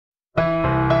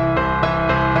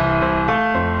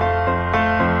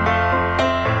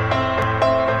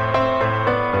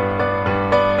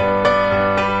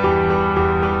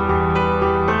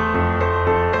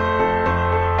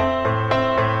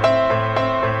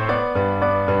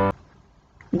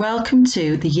Welcome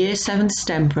to the Year 7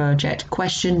 STEM project,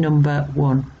 question number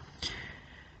 1.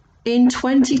 In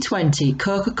 2020,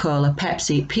 Coca-Cola,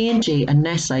 Pepsi, P&G and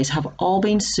Nestlé have all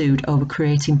been sued over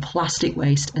creating plastic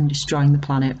waste and destroying the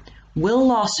planet. Will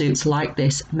lawsuits like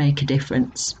this make a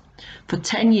difference? For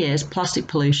 10 years, Plastic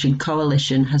Pollution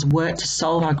Coalition has worked to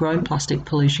solve our growing plastic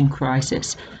pollution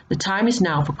crisis. The time is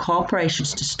now for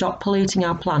corporations to stop polluting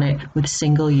our planet with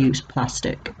single-use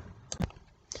plastic.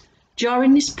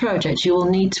 During this project, you will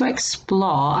need to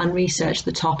explore and research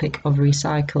the topic of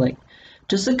recycling.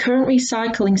 Does the current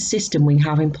recycling system we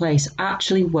have in place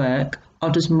actually work, or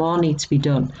does more need to be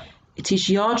done? It is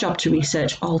your job to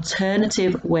research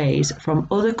alternative ways from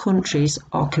other countries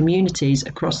or communities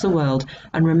across the world,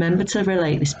 and remember to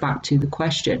relate this back to the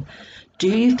question.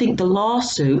 Do you think the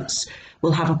lawsuits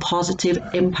will have a positive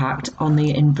impact on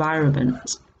the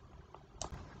environment?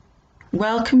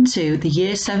 Welcome to the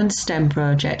Year 7 STEM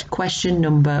project, question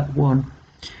number 1.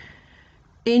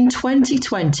 In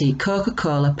 2020,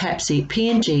 Coca-Cola, Pepsi,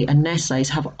 P&G and Nestlé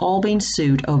have all been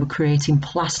sued over creating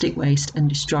plastic waste and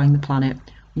destroying the planet.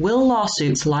 Will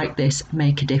lawsuits like this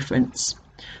make a difference?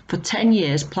 For 10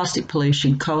 years, Plastic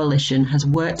Pollution Coalition has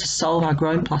worked to solve our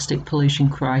growing plastic pollution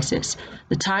crisis.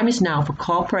 The time is now for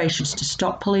corporations to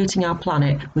stop polluting our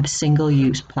planet with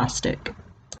single-use plastic.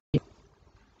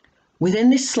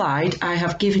 Within this slide, I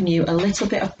have given you a little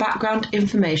bit of background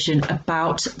information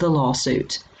about the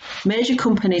lawsuit. Major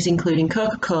companies including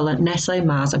Coca-Cola, Nestlé,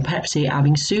 Mars and Pepsi are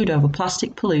being sued over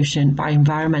plastic pollution by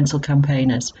environmental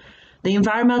campaigners. The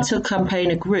environmental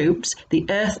campaigner groups, the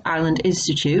Earth Island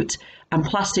Institute and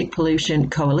Plastic Pollution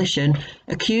Coalition,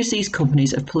 accuse these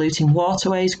companies of polluting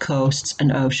waterways, coasts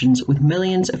and oceans with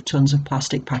millions of tons of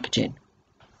plastic packaging.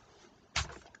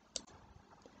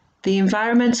 The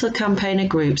environmental campaigner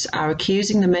groups are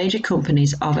accusing the major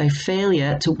companies of a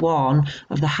failure to warn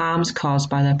of the harms caused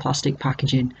by their plastic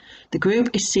packaging. The group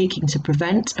is seeking to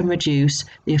prevent and reduce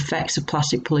the effects of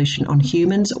plastic pollution on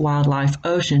humans, wildlife,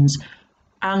 oceans,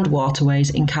 and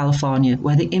waterways in California,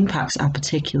 where the impacts are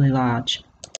particularly large.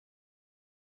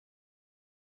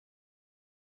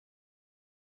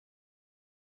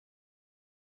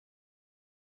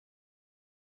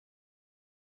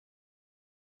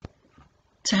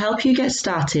 To help you get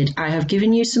started, I have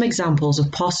given you some examples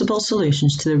of possible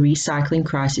solutions to the recycling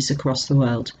crisis across the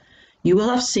world. You will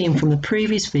have seen from the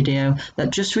previous video that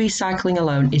just recycling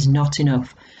alone is not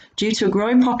enough. Due to a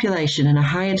growing population and a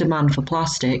higher demand for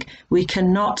plastic, we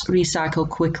cannot recycle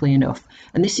quickly enough,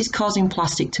 and this is causing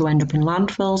plastic to end up in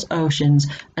landfills, oceans,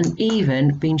 and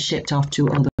even being shipped off to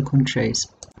other countries.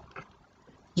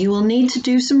 You will need to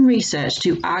do some research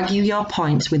to argue your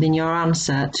points within your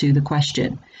answer to the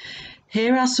question.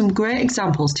 Here are some great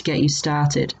examples to get you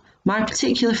started. My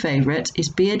particular favourite is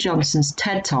Bea Johnson's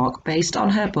TED Talk based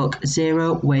on her book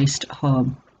Zero Waste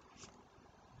Home.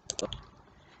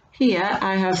 Here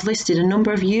I have listed a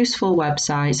number of useful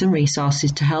websites and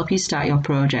resources to help you start your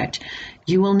project.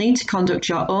 You will need to conduct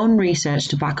your own research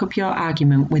to back up your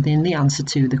argument within the answer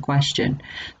to the question.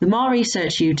 The more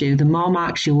research you do, the more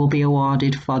marks you will be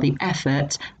awarded for the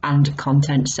effort and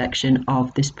content section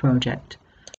of this project.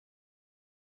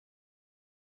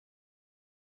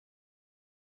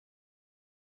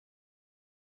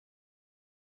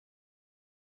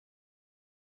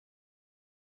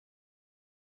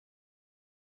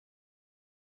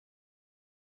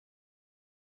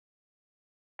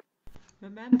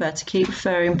 Remember to keep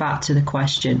referring back to the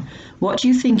question. What do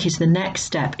you think is the next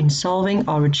step in solving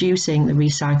or reducing the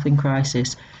recycling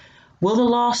crisis? Will the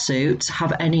lawsuits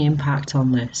have any impact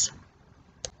on this?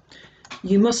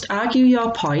 You must argue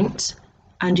your point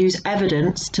and use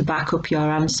evidence to back up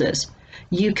your answers.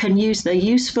 You can use the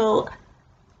useful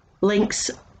links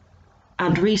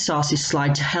and resources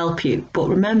slide to help you, but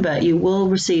remember you will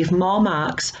receive more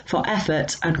marks for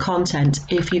effort and content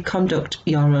if you conduct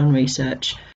your own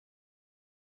research.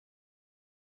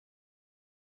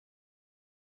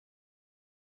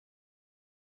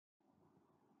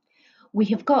 We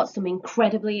have got some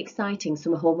incredibly exciting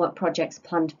summer homework projects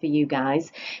planned for you guys.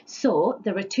 So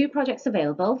there are 2 projects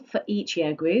available for each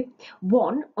year group,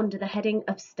 one under the heading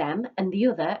of STEM and the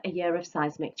other a year of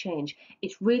seismic change.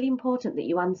 It's really important that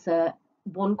you answer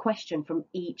one question from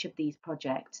each of these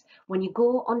projects. When you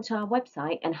go onto our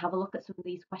website and have a look at some of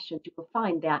these questions, you will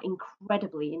find they are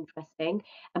incredibly interesting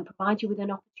and provide you with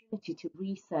an opportunity to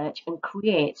research and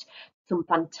create some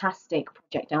fantastic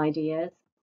project ideas.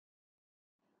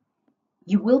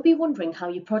 You will be wondering how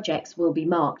your projects will be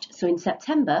marked. So in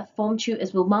September, form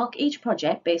tutors will mark each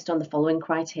project based on the following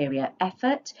criteria: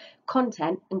 effort,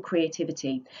 content and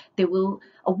creativity. They will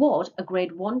award a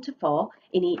grade 1 to 4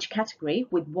 in each category,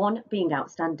 with 1 being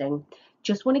outstanding.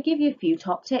 Just want to give you a few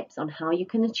top tips on how you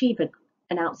can achieve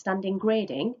an outstanding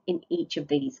grading in each of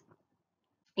these.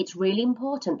 It's really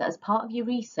important that as part of your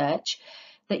research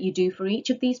that you do for each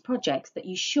of these projects that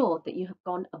you show that you have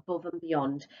gone above and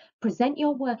beyond. Present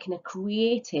your work in a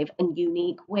creative and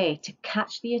unique way to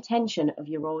catch the attention of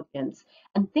your audience,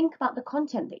 and think about the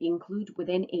content that you include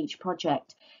within each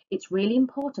project. It's really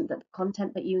important that the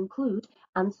content that you include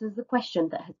answers the question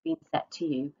that has been set to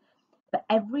you. For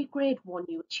every grade 1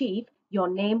 you achieve, your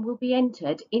name will be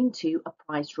entered into a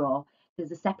prize draw.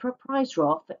 There's a separate prize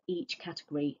draw for each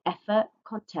category: effort,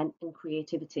 content and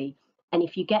creativity. And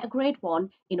if you get a grade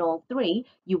 1 in all three,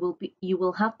 you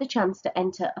will have the chance to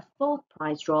enter a fourth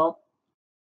prize draw.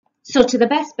 So to the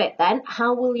best bit then,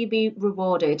 how will you be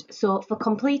rewarded? So for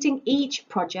completing each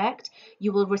project,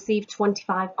 you will receive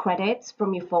 25 credits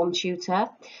from your form tutor.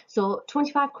 So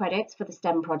 25 credits for the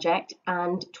STEM project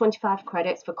and 25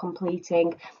 credits for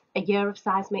completing a year of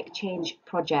seismic change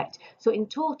project. So in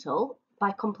total,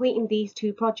 by completing these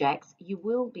two projects, you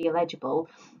will be eligible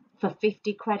for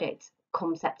 50 credits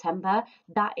come September.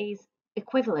 That is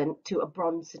equivalent to a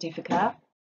bronze certificate.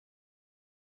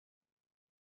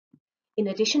 In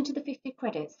addition to the 50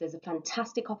 credits, there's a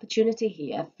fantastic opportunity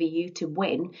here for you to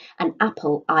win an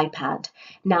Apple iPad.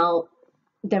 Now,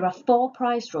 there are 4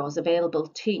 prize draws available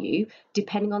to you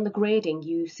depending on the grading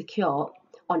you secure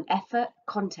on effort,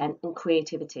 content and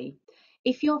creativity.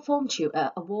 If your form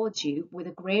tutor awards you with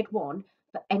a grade 1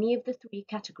 for any of the 3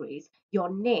 categories, your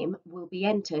name will be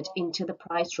entered into the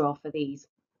prize draw for these.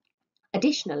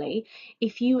 Additionally,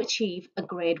 if you achieve a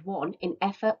grade 1 in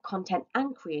effort, content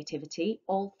and creativity,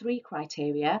 all 3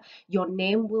 criteria, your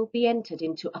name will be entered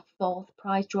into a 4th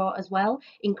prize draw as well,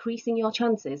 increasing your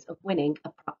chances of winning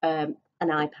an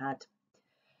iPad.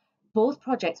 Both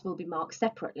projects will be marked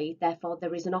separately, therefore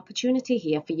there is an opportunity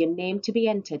here for your name to be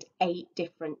entered 8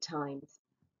 different times.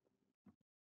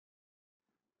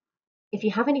 If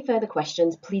you have any further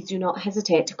questions, please do not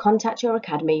hesitate to contact your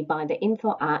academy by the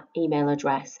info@ email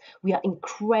address. We are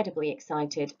incredibly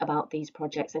excited about these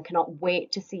projects and cannot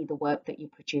wait to see the work that you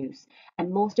produce.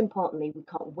 And most importantly, we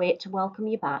can't wait to welcome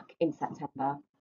you back in September.